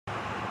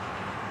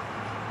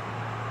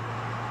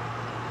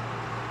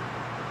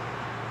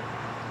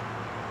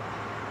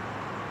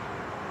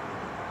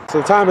So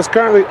the time is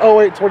currently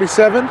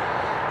 08:27.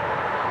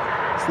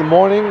 It's the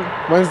morning,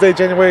 Wednesday,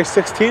 January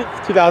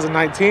 16th,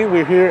 2019.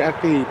 We're here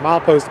at the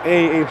milepost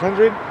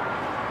A800,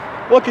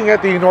 looking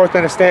at the north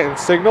end of Stanton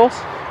signals.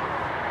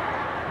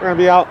 We're going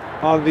to be out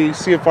on the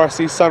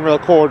CFRC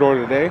SunRail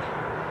Corridor today,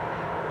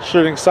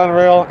 shooting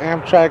SunRail,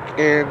 Amtrak,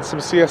 and some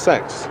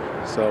CSX.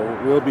 So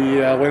we'll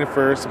be waiting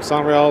for some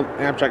SunRail,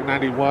 Amtrak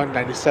 91,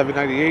 97,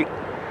 98.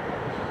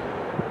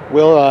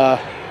 We'll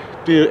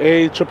do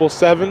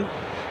A777.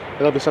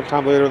 It'll be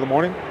sometime later in the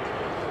morning.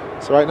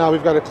 So right now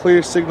we've got a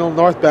clear signal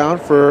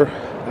northbound for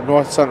the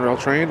North SunRail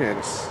train,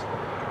 and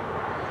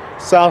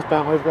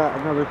southbound we've got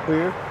another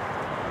clear.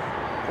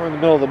 We're in the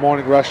middle of the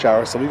morning rush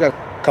hour, so we've got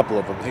a couple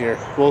of them here.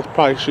 We'll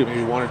probably shoot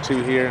maybe one or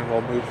two here, and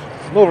we'll move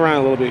around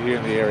a little bit here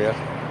in the area.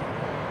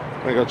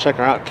 We're gonna go check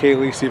her out,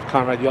 Kaley, see if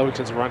Conrad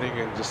Yelvington's running,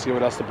 and just see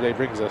what else the day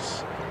brings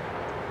us.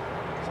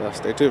 So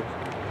stay tuned.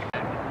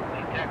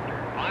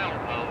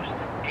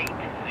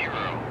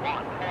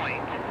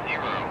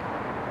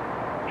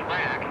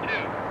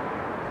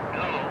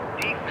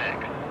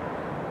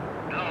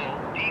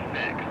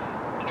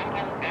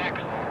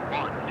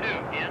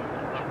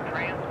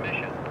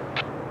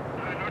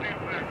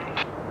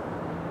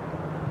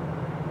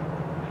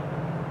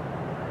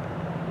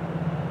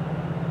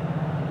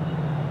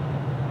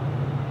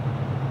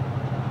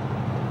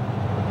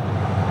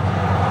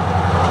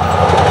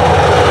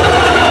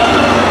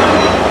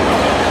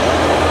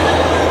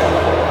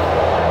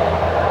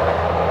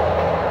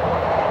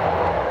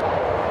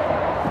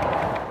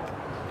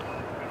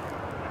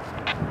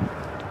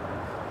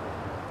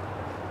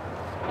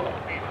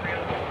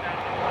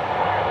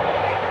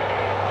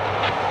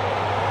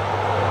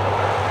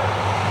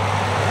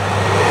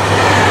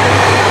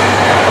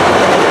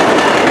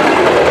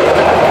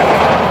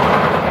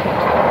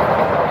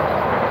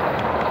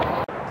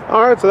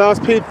 Alright, so that was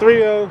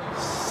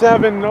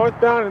P307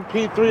 northbound and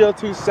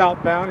P302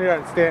 southbound here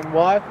at Stanton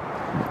Y.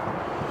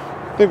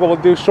 I think what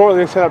we'll do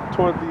shortly is head up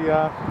toward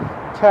the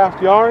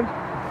Taft Yard,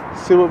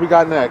 see what we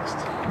got next.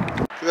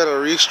 We got a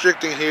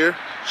restricting here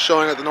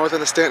showing at the north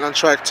end of Stanton on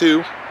track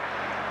 2.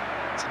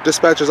 So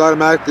dispatcher's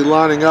automatically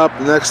lining up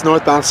the next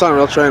northbound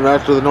SunRail train right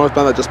after the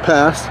northbound that just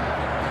passed.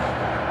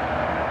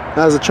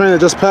 As the train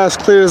that just passed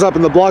clears up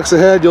in the blocks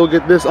ahead, you'll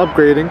get this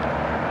upgrading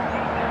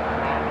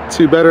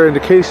to better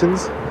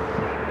indications.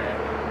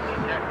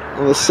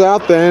 On the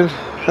south end,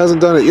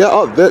 hasn't done it yet.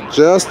 Oh, that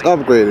just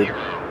upgraded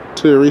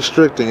to a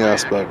restricting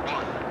aspect.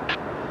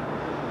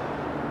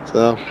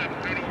 So,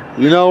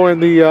 you know we're in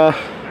the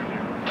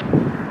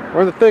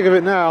thick of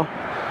it now.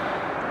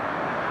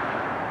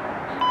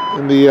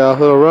 In the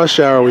little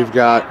rush hour we've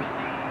got,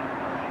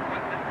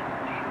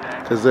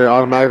 because they're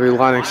automatically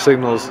lining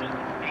signals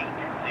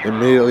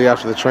immediately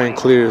after the train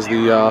clears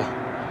the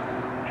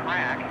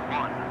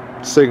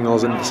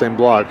signals into the same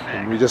block.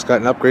 And we just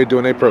got an upgrade to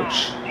an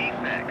approach.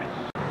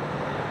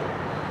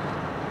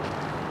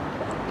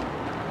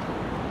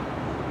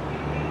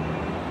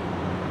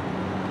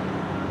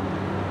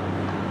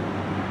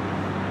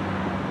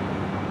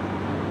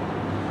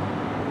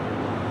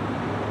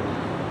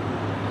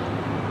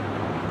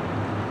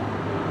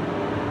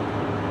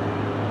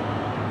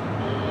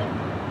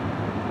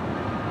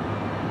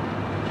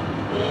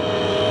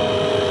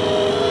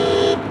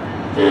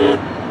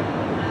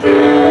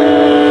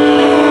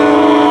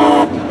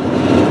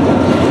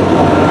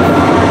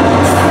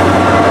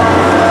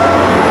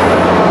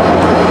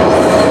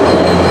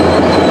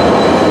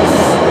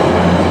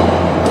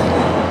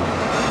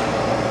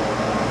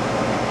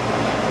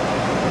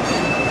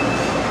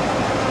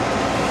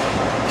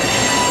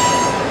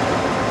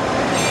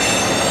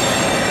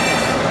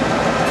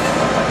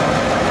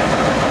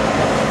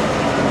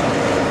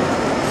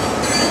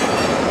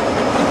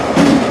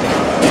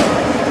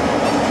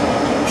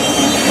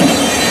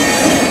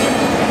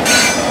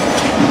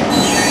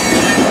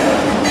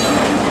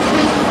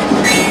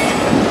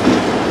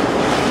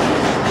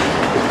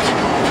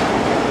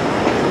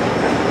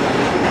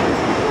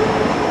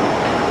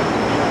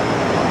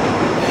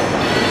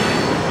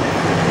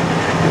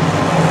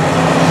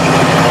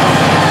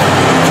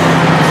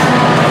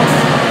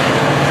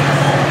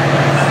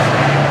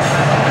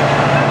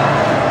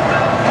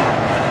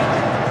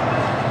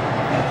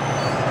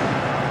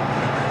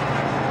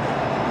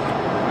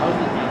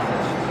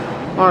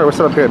 Alright, we're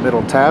set up here at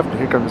Middle Taft.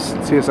 Here comes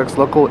CSX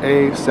Local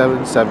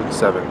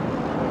A777.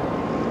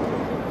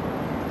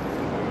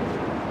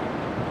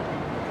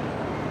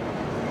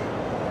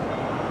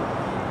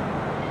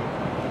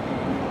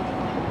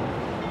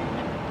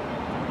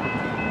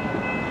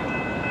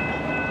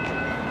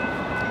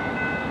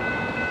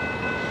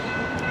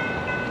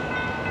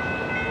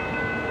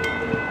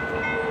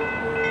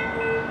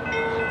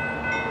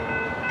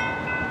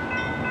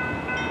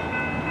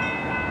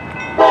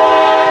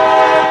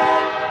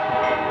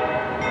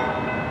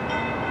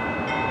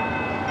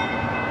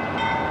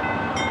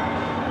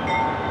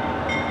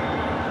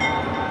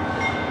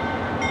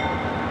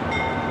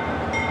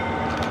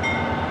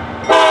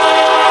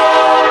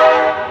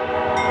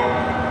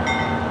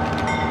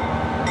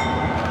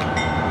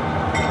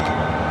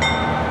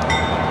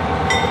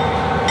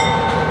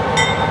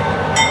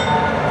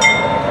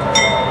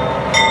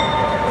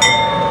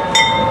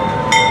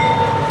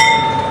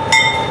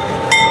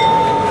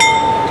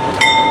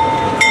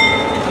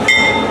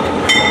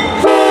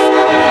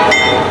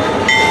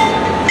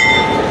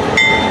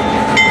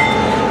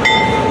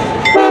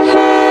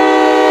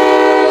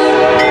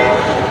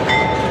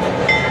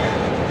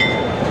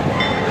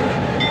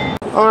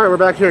 Alright,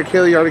 we're back here at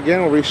Kaley Yard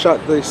again where we shot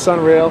the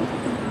SunRail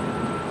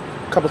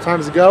a couple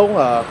times ago.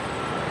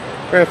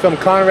 We're going to film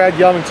Conrad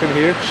Yelmington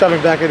here,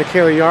 shoving back into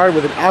Kaley Yard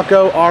with an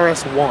Alco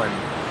RS1.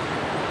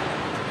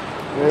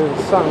 There's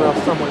a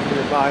SunRail somewhere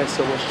nearby,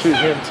 so we'll shoot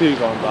him too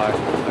going by.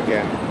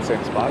 Again,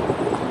 same spot.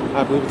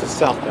 I believe it's a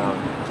southbound.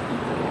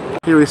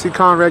 Here we see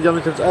Conrad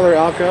Yelmington's other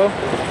Alco,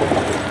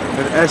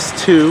 an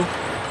S2.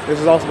 This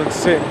has also been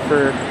sitting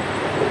for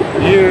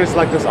years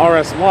like this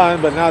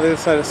RS1, but now they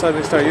decided to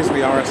suddenly start using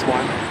the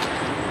RS1.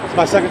 It's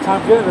my second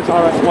time getting this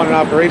RS1 in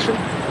operation.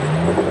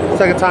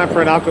 Second time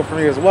for an Alco for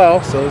me as well,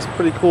 so it's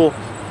pretty cool.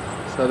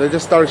 So they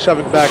just started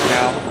shoving back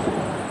now.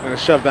 I'm going to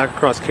shove back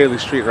across Kaley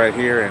Street right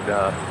here, and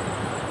we're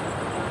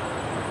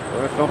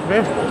going to film from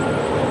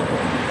here.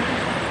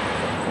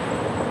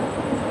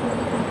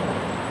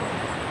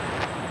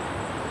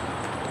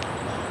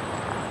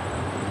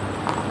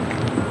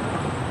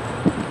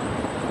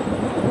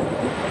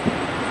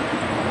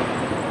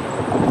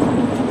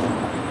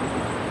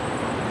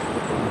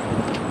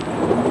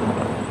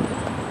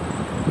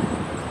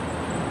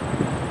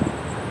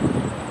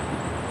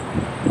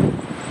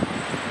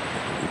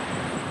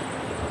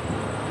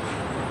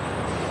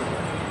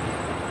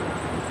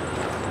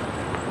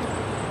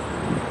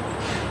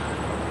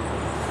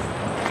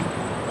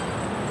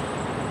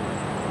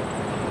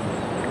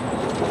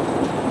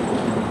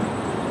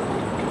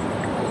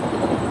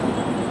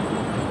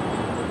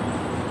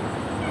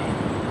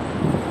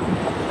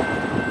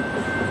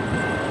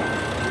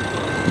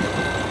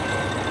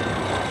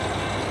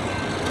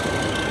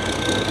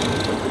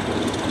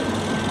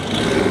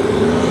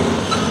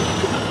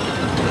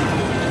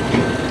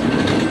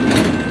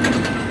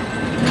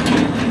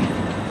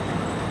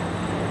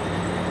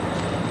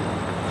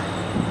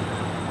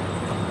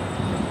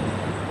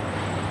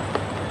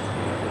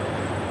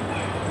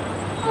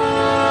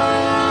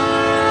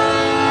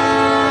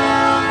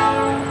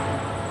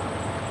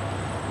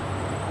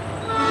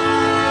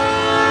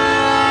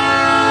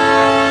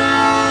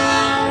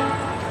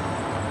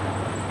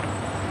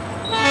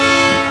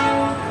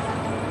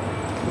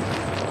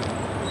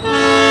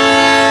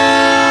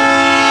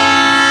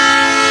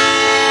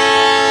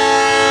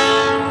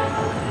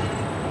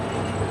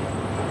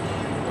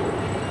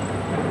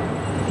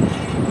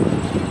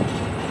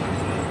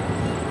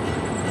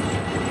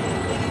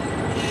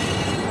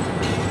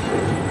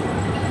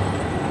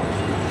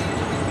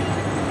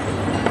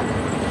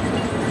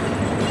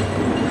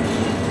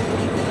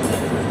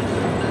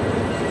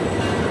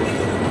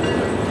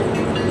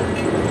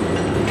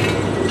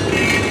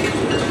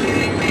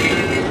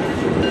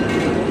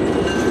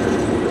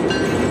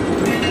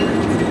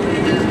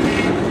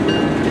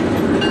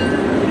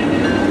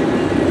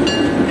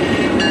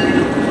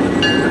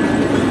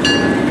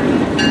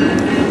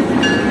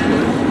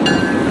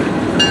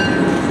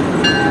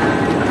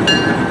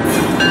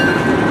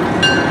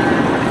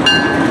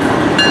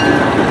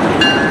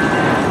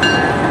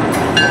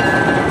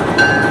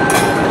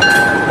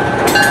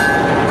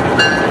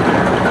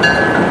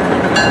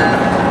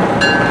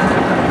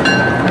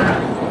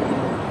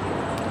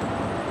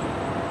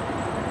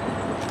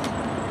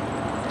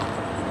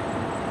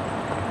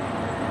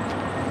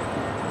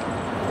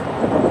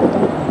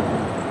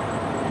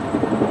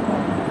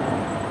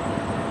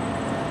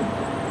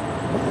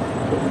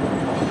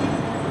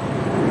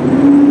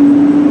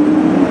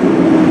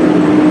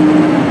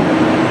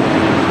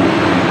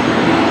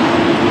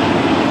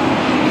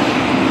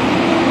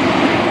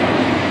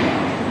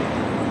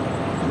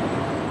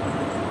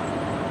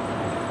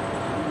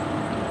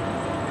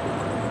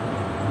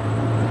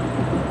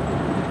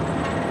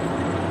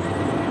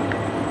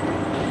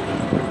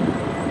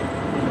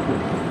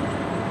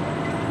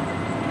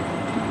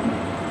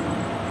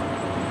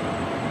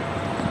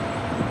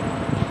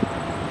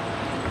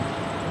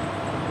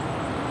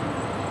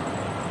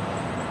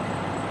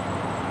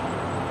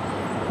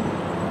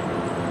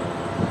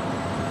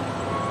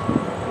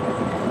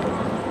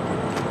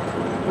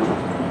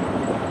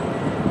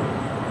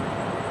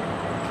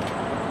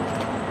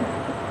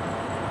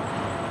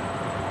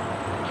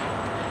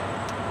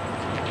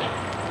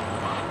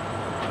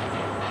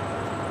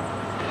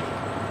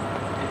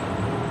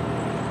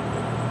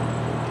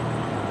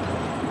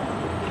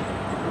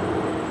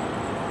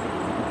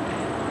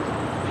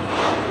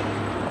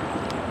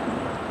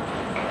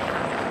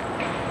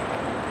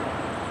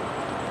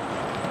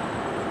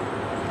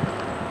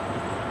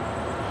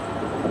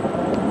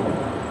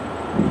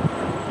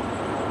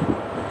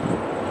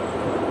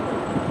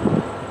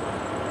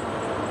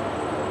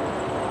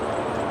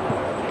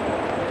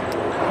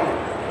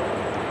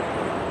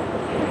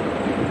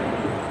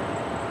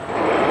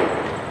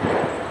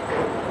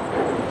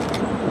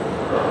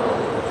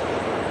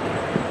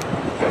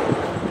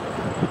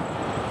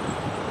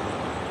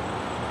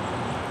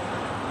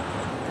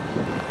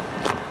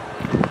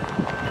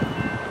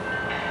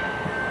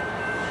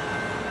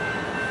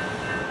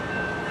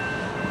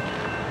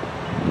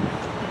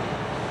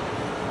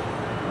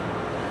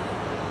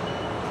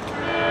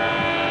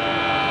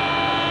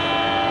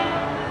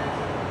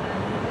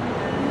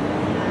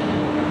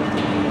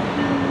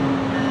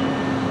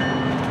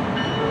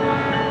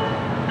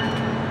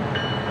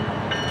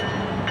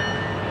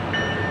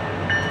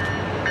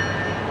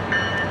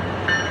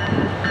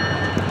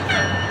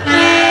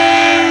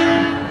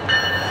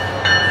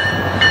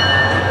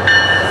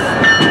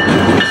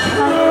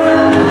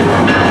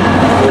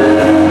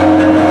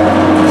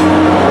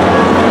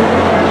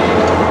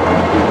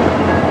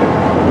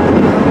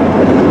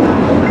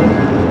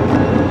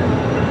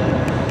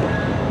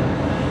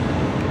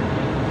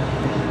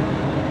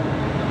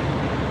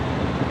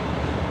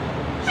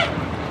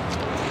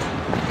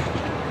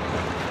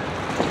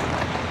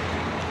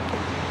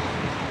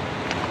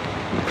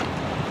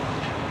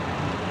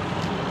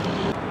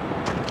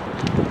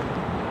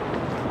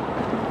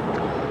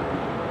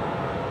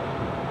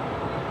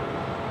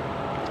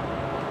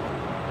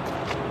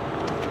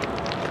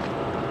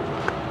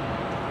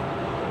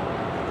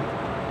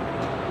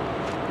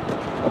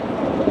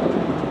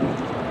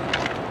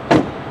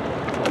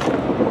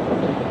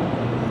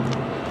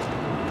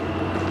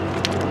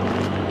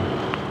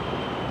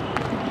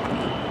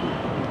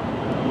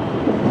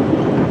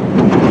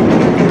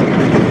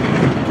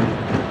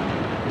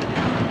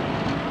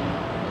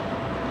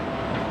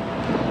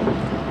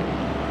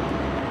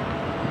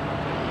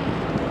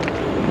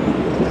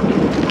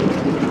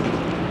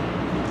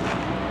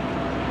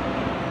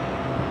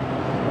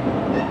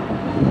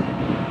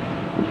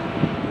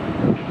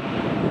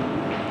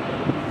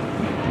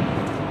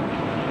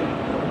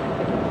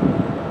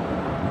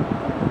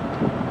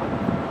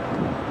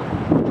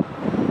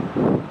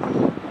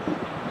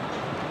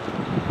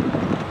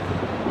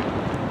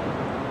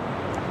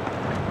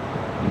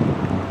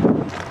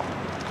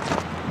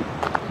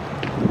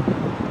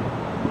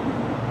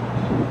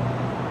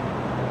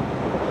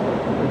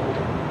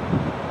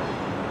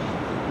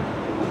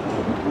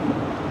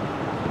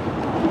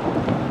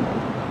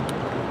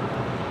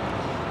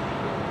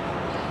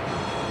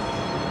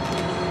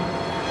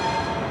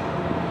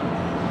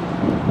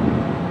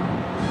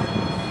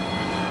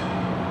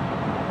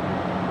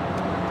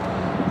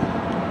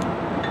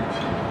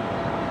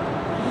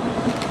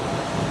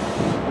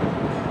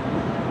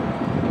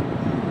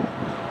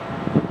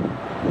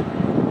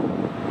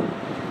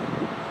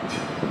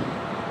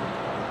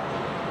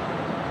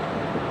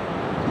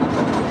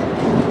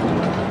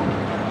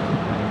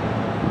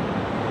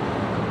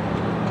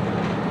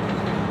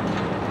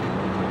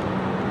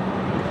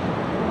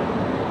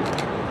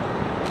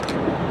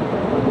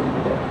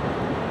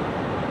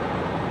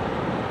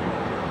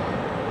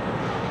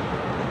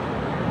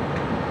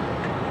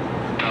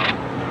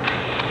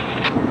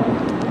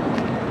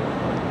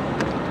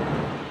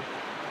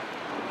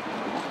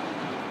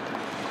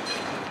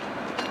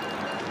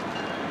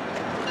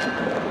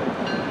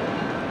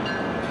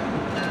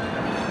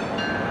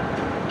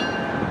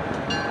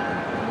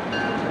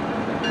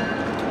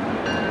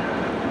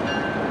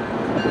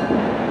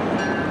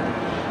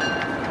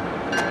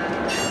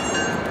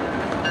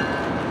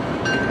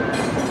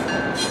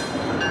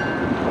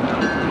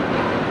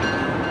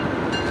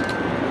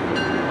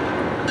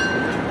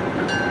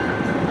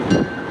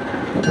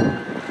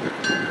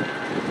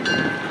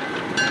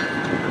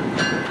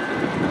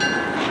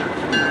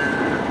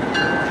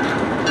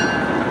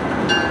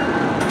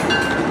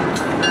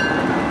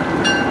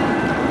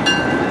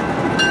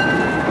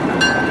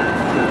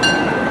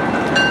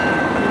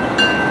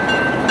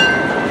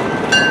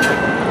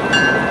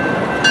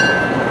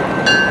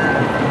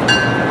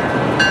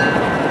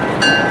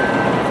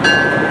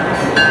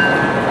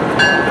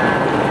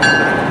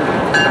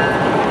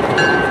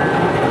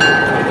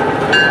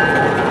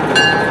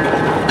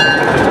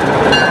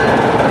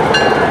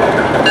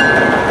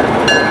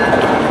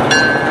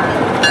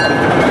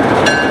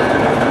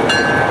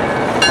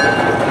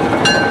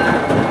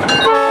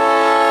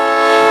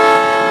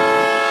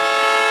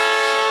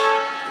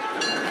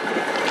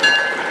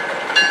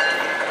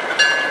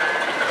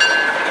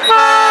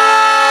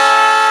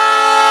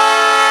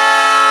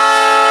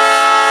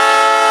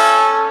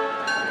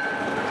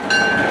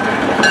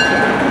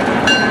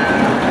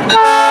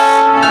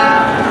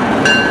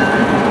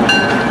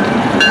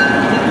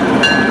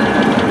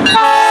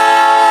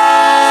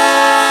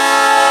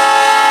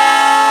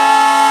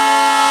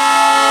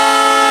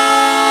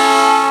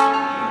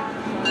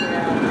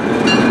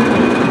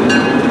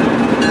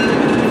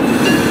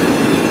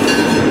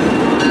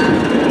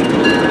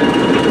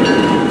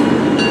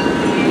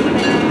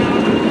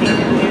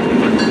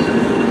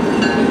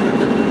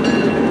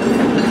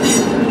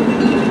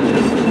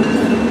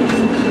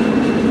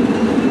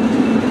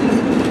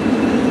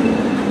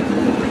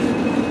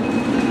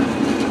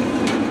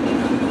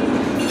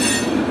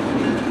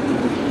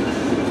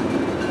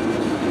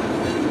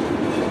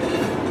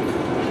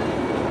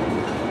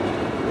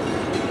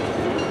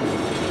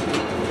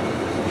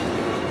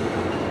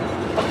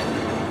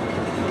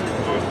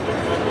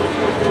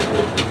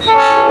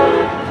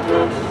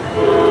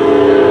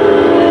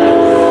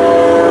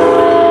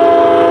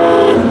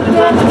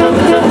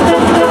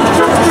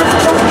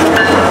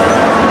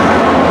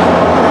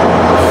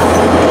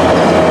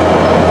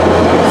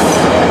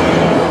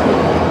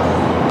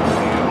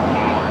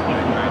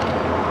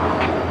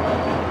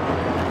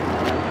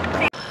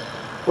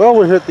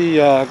 here at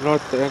the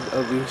north end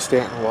of the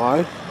Stanton Y.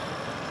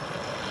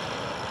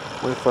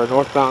 Waiting for a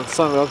northbound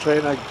SunRail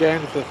train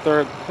again for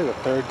the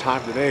third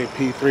time today,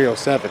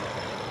 P307.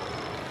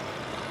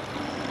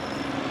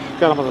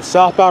 Got them on the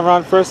southbound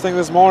run first thing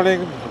this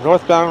morning,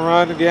 northbound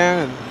run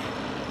again, and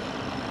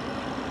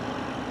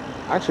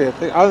actually I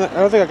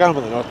don't think I got them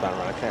on the northbound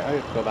run. I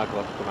have to go back and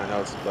look at my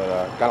notes, but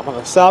got them on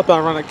the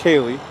southbound run at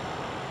Kaley.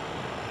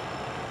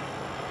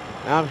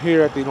 Now I'm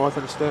here at the north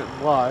end of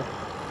Stanton Y.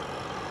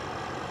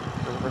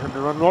 Waiting for him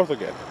to run north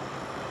again.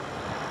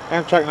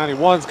 Amtrak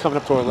 91's coming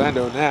up to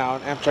Orlando now,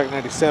 and Amtrak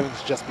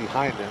 97's just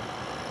behind him.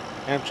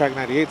 Amtrak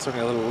 98's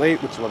running a little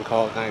late, which is what we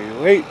call it 90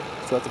 late,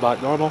 so that's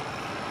about normal.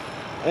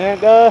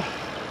 And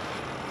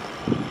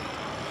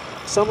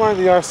somewhere in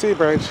the RC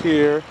branch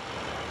here,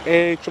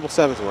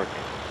 A777's working.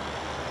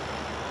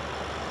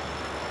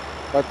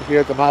 About to hear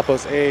at the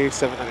milepost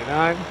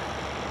A799.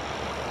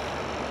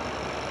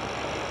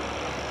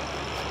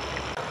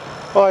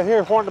 Well, I hear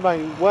a horn to my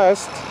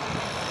west.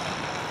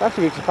 It's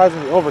actually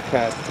surprisingly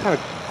overcast. It's kind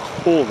of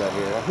cold out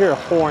here. I hear a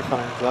horn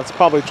coming, so that's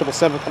probably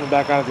 777 coming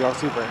back out of the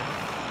RC branch.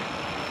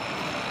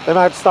 They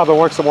might have to stop and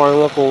work some more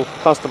local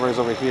customers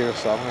over here,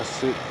 so I'm going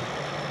to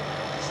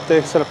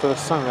stay set up for the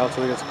SunRail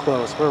until it gets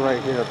close. We're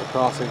right here at the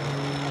crossing.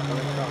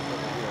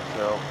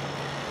 So,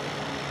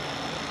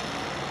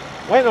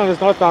 waiting on this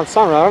northbound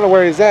SunRail. I don't know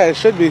where he's at. It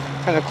should be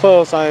kind of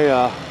close.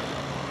 I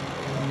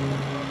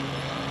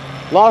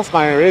lost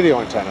my radio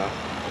antenna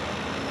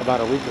about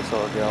a week or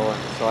so ago,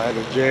 and so I had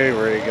to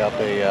J-rig up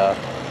a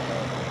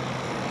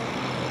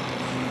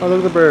oh, look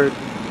at the bird.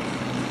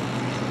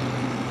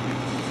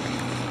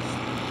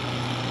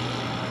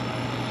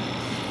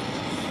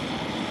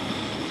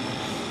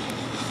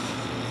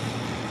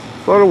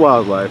 Florida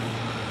wildlife.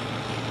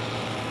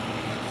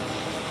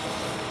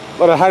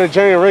 But I had to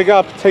J-rig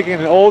up taking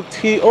an old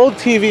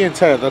TV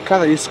antenna, the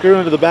kind that you screw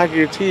into the back of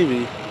your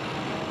TV.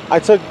 I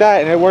took that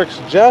and it works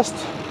just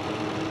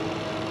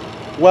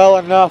well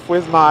enough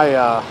with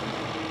my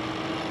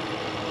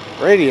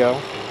radio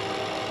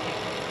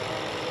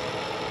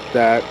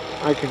that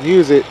I can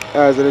use it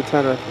as an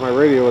antenna for my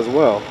radio as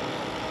well.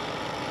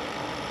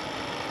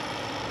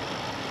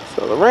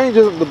 So the range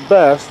isn't the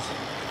best,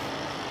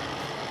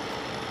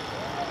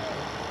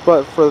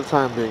 but for the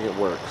time being it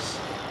works.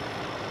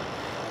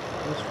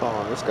 Let's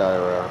follow this guy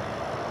around.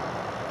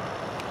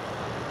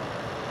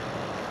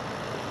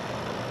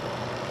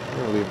 I'm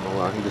gonna leave him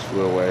alone, he just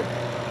flew away.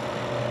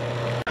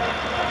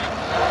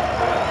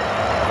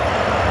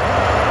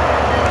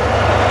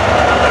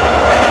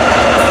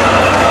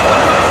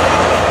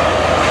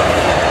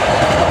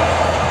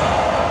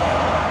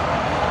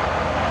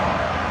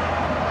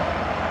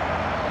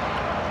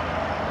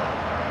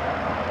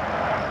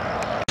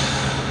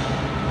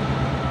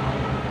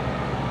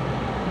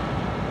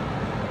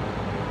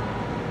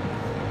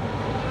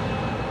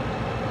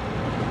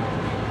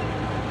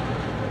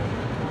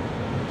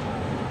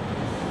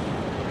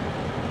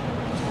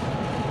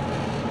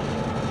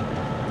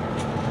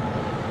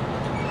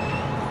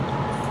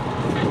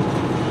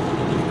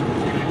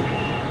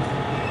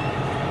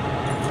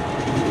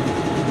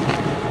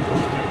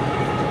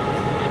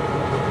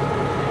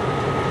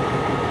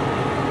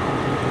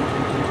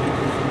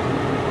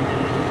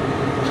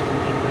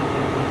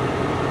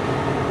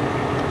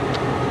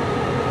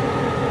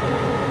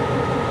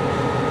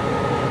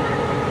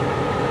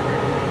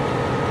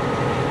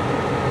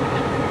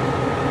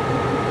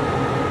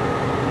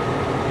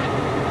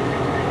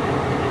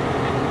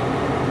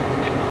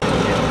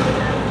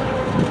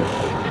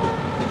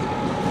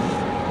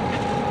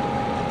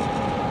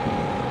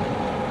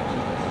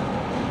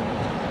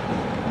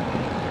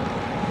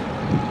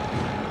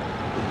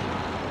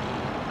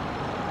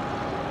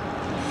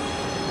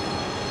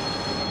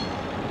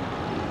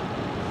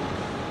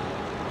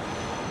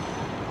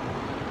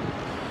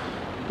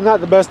 Not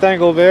the best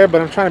angle there,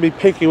 but I'm trying to be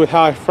picky with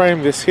how I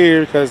frame this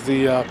here because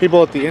the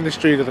people at the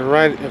industry to the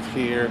right of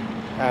here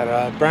at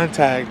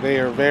Brentag, they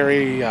are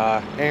very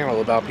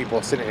anal about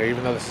people sitting here.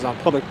 Even though this is on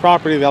public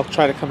property, they'll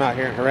try to come out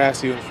here and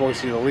harass you and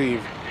force you to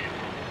leave,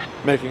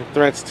 making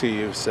threats to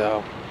you.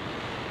 So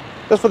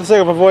just for the sake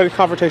of avoiding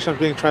confrontation,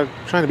 I'm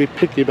trying to be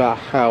picky about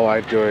how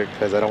I do it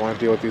because I don't want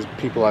to deal with these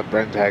people at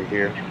Brentag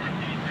here.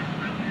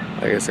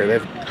 Like I said,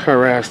 they've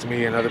harassed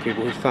me and other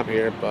people who've come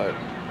here, but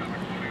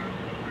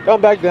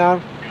don't back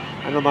down.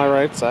 I know my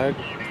rights. I'm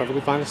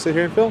perfectly fine to sit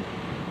here and film.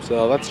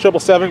 So that's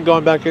 777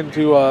 going back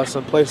into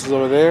some places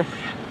over there.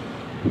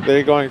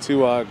 They're going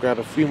to grab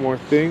a few more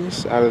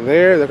things out of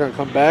there. They're going to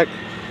come back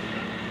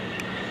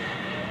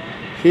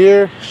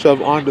here,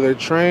 shove onto their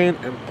train,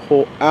 and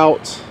pull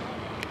out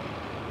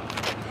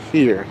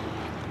here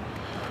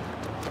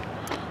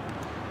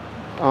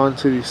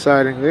onto the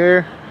siding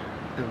there,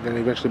 and then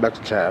eventually back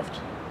to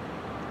shaft.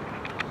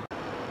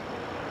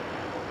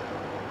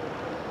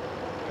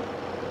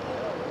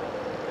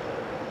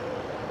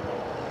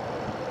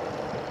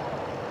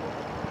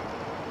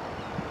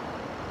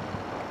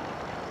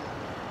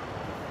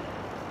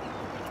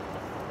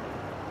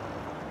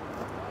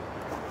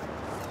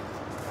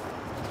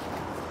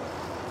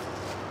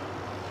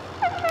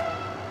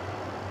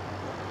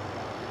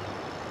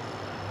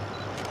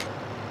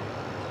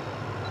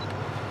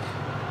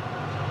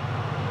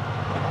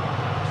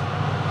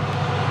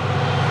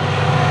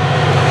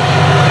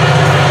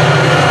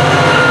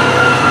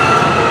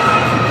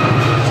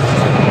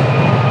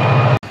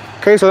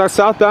 Okay, so that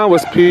southbound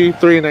was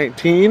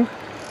P319.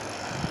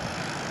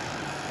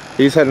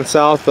 He's heading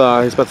south.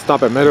 He's about to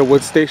stop at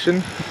Meadowwood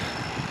Station.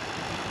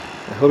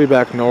 He'll be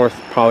back north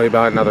probably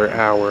about another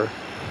hour.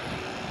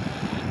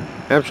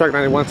 Amtrak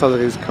 91 sounds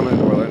like he's coming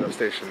to Orlando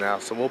Station now,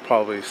 so we'll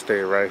probably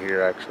stay right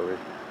here actually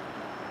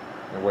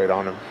and wait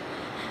on him.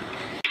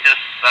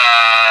 This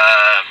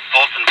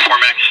Bolton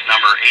Formex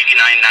number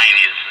 8990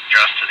 is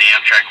addressed to the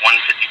Amtrak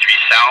 153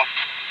 South,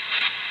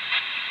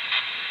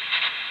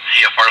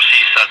 CFRC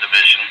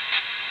subdivision.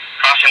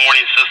 Crossing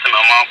warning system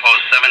at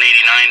milepost 789.48.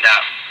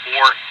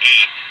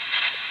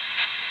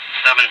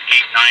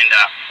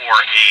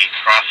 789.48,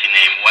 crossing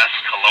name West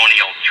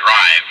Colonial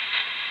Drive.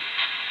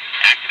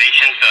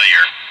 Activation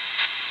failure.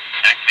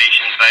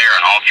 Activation failure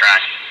on all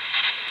tracks.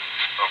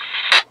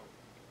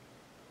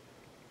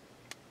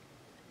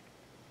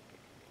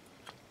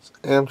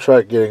 Over.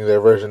 Amtrak getting their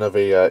version of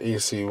a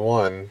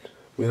EC1.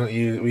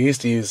 We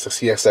used to use the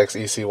CSX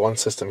EC1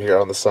 system here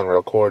on the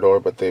SunRail Corridor,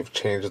 but they've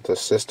changed the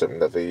system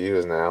that they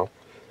use now.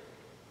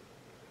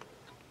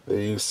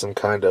 They use some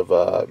kind of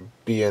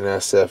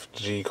BNSF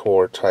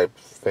G-Core type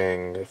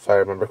thing, if I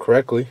remember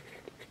correctly.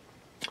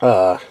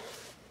 I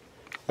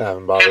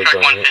haven't bothered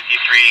Amtrak doing 153,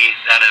 it.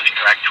 that is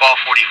correct.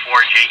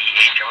 1244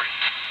 JEH, over.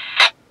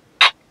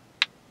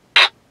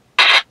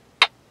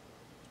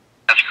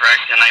 That's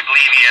correct, and I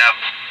believe you have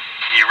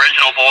the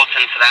original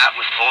bulletin to that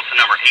was bulletin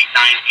number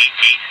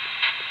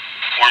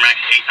 8988.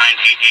 Formex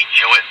 8988,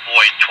 show it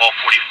void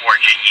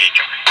 1244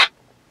 JEH, over.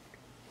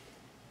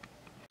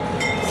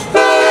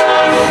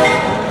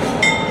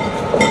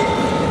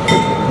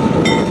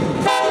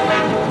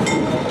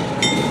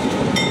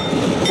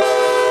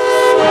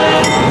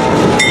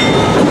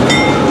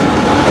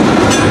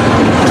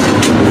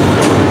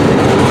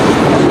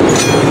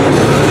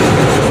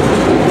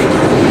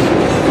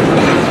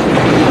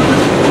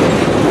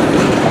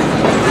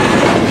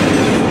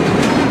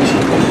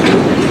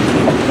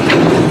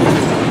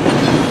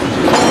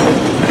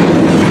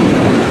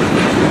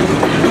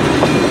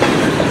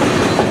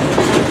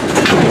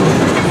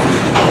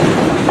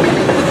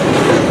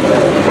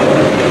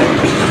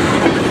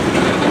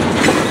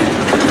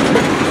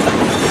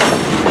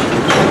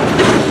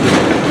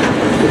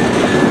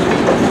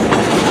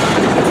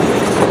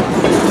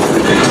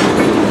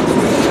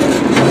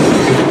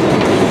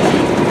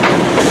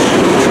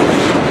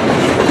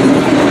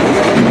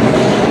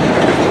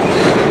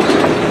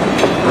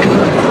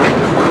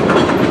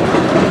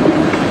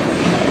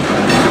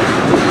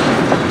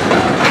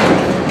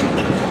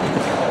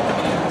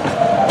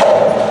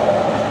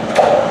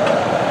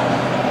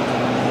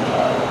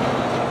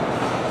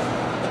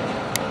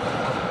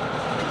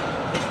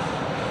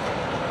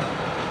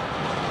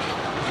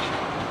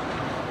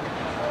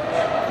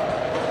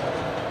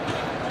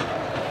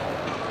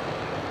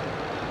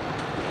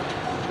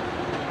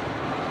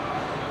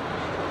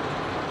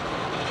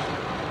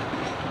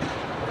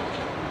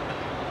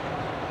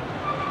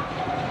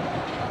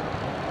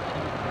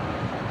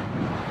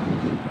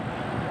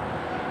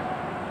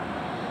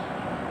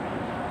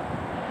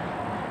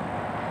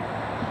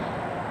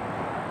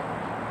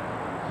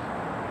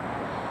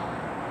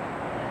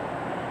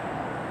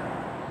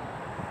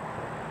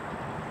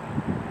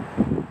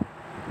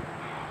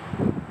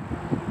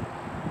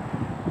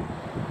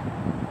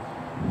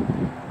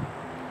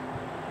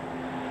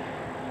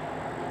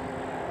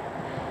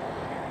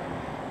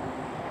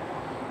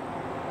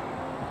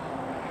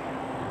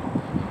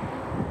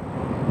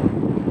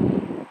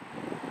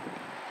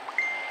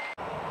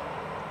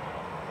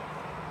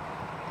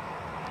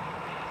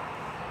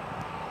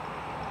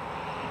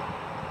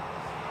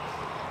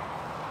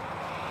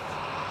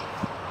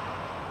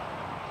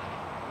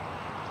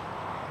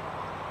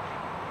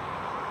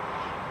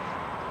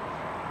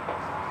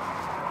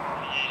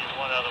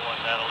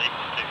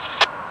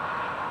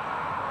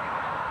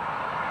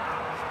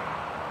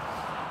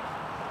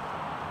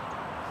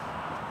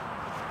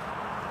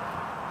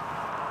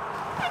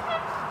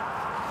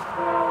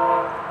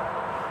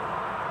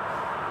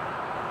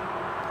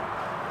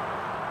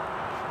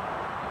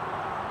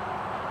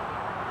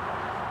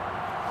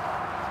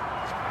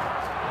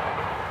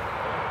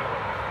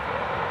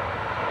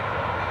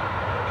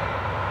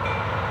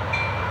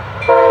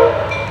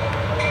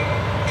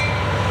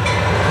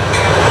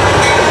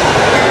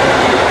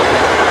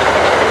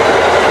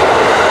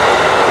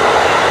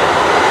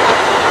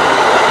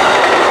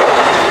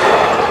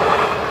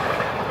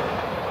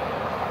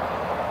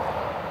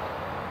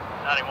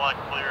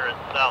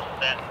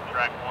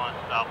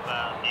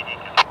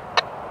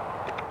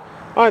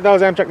 Alright, that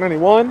was Amtrak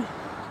 91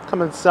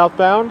 coming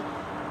southbound.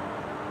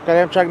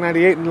 Got Amtrak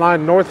 98 in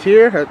line north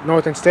here at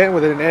North and Stanton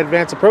with an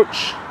advance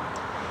approach.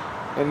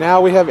 And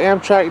now we have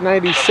Amtrak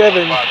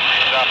 97.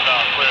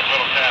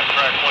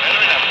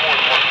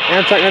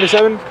 Amtrak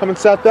 97 coming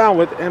southbound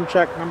with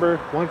Amtrak number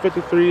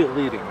 153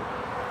 leading.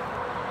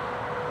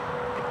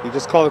 He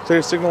just called a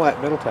clear signal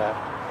at Middle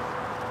Taft.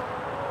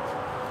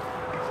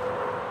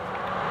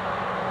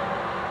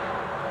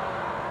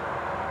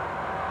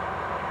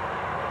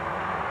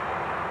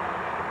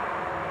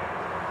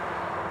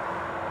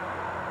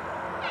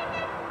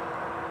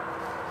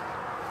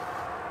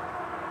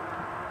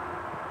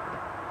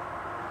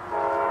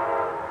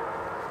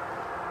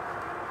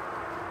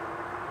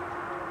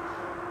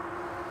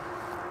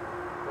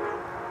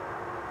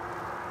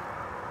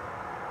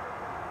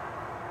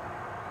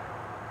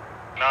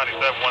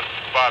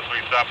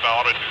 97-153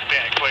 southbound, order to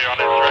Stanton, clear on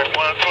that track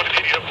 1,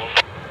 20 up.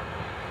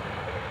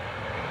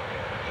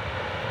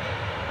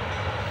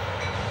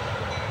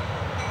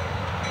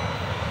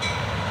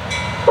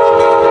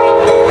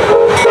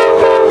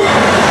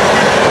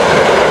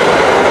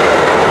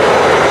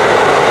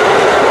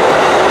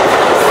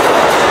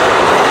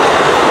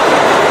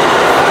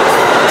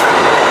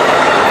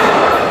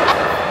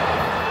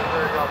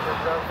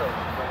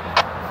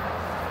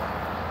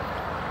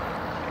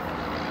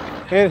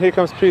 And here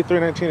comes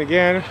P319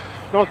 again,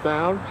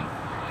 northbound,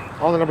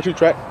 on the number 2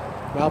 track,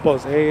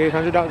 milepost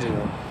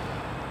A800.0.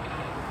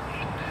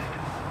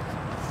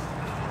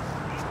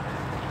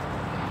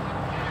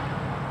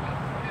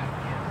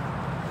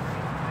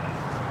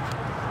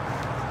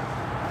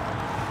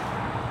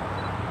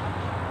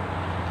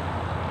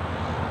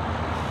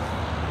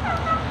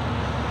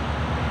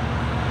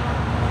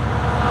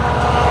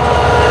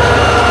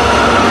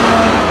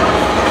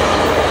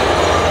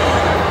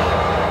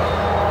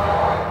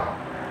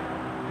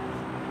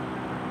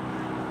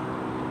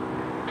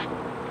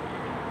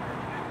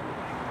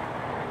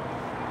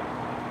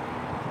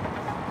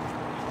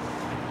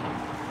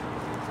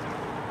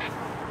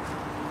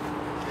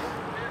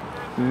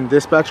 And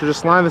dispatcher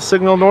just lined the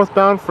signal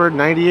northbound for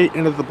 98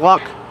 into the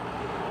block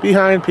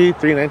behind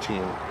P319.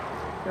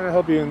 And I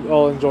hope you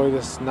all enjoy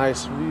this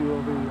nice view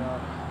of the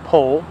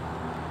pole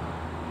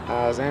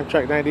as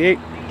Amtrak 98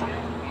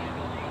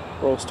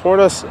 rolls toward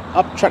us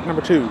up track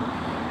number 2.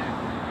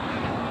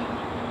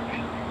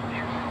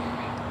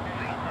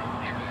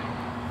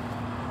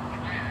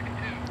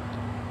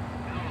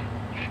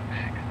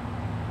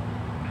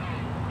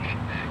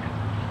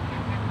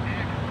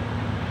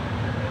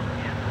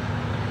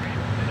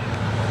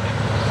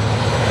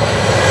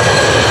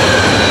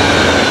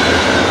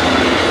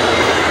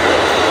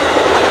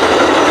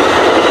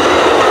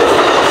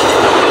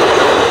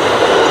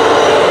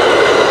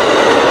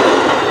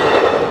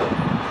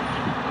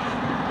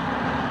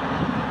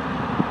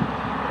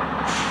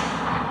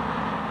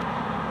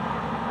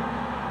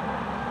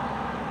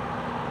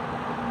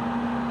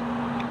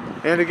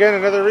 And again,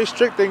 another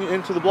restricting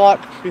into the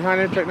block behind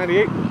Amtrak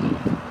 98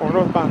 for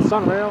northbound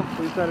SunRail.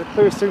 We've got a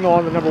clear signal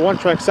on the number 1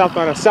 track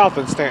southbound of South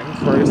in Stanton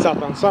for a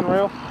southbound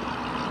SunRail.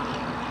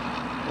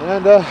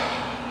 And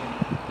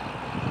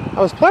I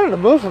was planning to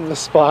move from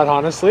this spot,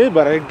 honestly,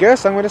 but I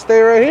guess I'm going to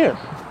stay right here.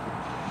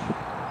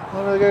 I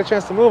don't really get a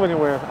chance to move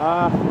anywhere.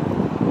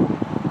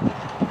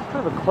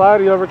 Kind of a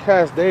cloudy,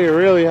 overcast day,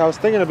 really. I was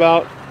thinking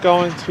about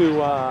going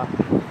to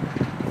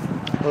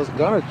I was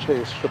gonna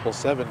chase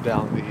 777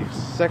 down the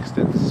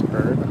Sexton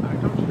spur, but I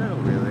don't know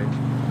really.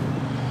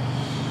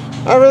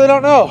 I really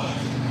don't know.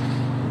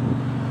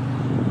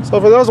 So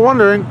for those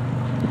wondering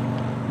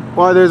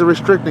why there's a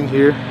restricting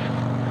here,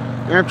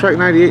 Amtrak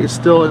 98 is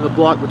still in the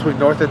block between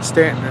North End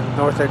Stanton and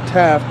North End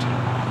Taft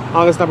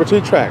on this number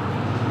 2 track.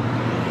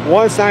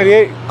 Once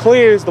 98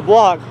 clears the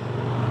block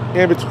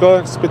and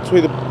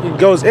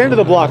goes into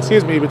the block,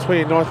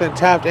 between North End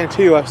Taft and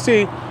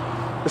TUFC,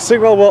 the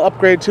signal will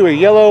upgrade to a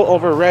yellow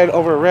over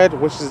red,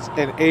 which is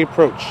an A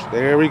approach.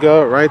 There we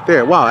go, right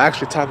there. Wow, I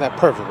actually timed that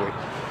perfectly.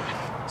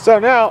 So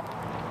now,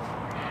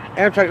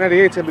 Amtrak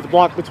 98 is going to be the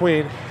block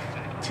between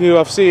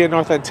TUFC and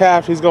North End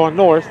Taft. He's going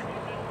north.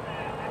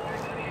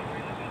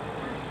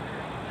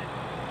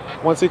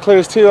 Once he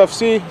clears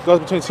TUFC, goes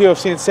between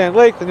TUFC and Sand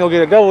Lake, then you'll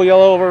get a double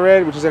yellow over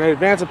red, which is an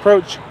advance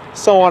approach,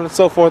 so on and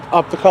so forth,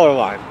 up the color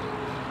line.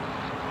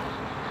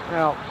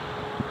 Now,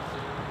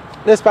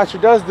 dispatcher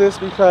does this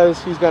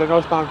because he's got a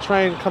northbound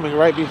train coming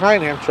right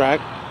behind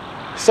Amtrak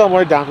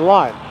somewhere down the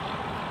line.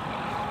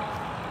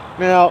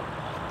 Now,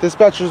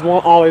 dispatchers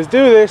won't always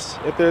do this.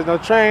 If there's no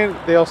train,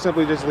 they'll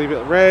simply just leave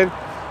it red,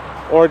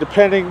 or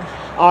depending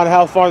on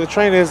how far the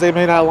train is, they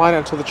may not line it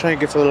until the train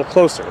gets a little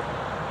closer.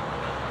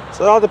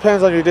 So it all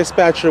depends on your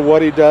dispatcher,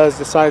 what he does,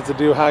 decides to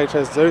do, how he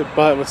tries to do it.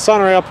 But with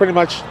SunRail pretty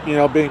much,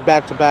 being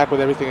back to back with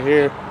everything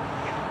here,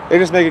 they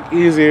just make it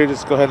easier,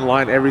 just go ahead and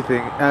line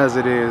everything as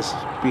it is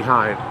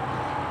behind.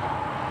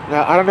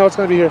 Now, I don't know what's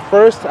going to be here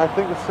first. I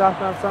think the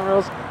southbound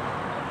SunRail's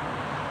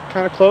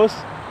kind of close.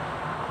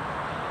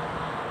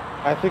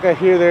 I think I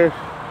hear their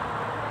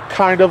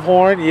kind of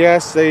horn.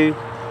 Yes, they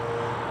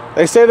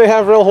say they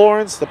have real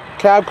horns. The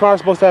cab car's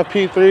supposed to have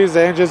P3s.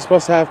 The engine's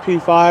supposed to have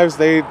P5s.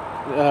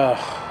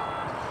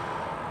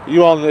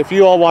 If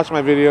you all watch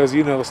my videos,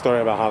 you know the story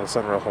about how the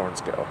SunRail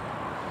horns go.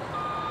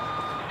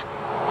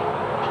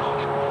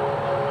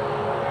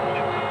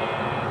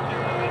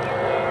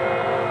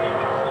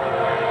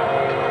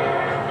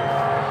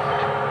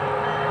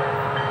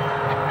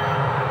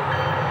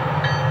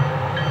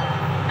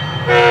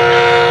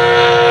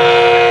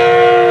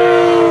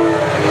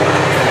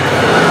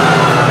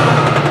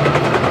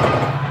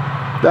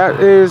 That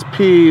is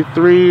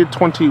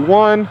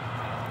P321.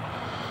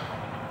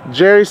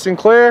 Jerry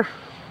Sinclair.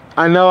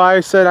 I know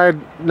I said I'd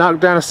knock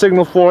down a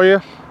signal for you.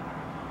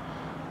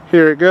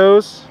 Here it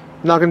goes.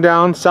 Knocking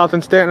down South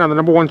and Stanton on the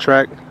number 1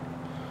 track.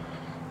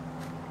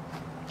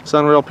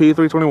 SunRail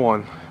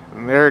P321.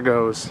 And there it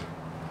goes.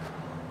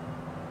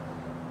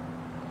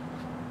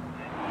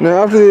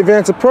 Now after the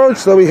advanced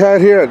approach that we had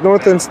here at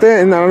North End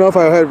Stanton, I don't know if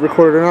I had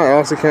recorded or not, I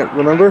honestly can't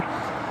remember.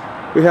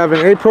 We have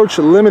an approach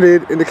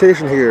limited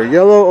indication here,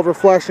 yellow over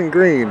flashing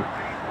green.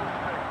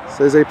 It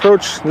says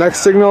approach next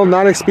signal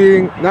not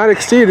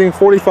exceeding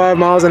 45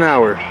 miles an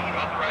hour.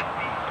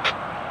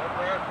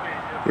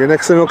 Your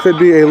next signal could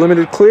be a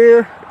limited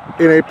clear,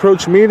 an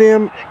approach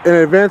medium, and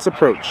an advanced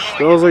approach.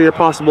 Those are your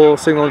possible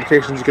signal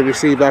indications you can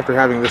receive after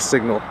having this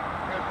signal.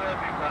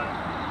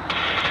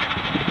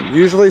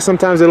 Usually,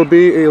 sometimes it'll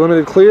be a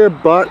limited clear,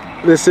 but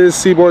this is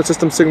Seaboard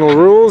System Signal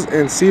rules,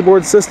 and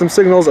Seaboard System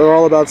signals are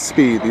all about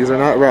speed. These are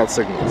not route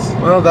signals.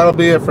 Well, that'll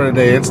be it for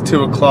today. It's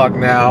 2 o'clock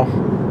now.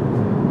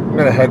 I'm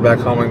gonna head back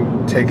home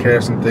and take care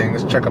of some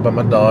things, check up on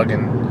my dog,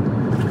 and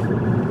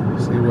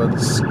see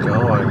what's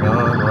going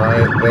on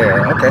right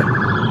there. Okay.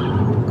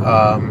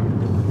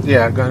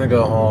 Yeah, I'm gonna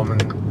go home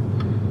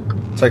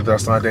and take the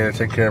rest of my day to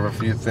take care of a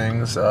few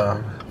things.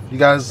 Hope you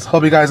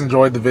guys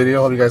enjoyed the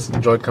video. Hope you guys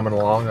enjoyed coming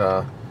along.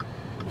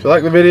 If you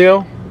like the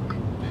video,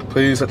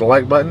 please hit the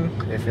like button.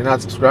 If you're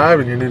not subscribed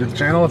and you're new to the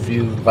channel, if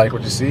you like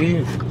what you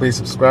see, please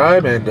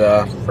subscribe. And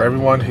for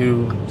everyone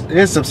who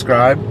is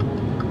subscribed,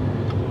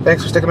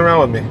 thanks for sticking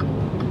around with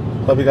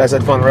me. Hope you guys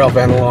had fun rail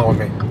fanning along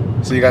with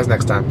me. See you guys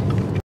next time.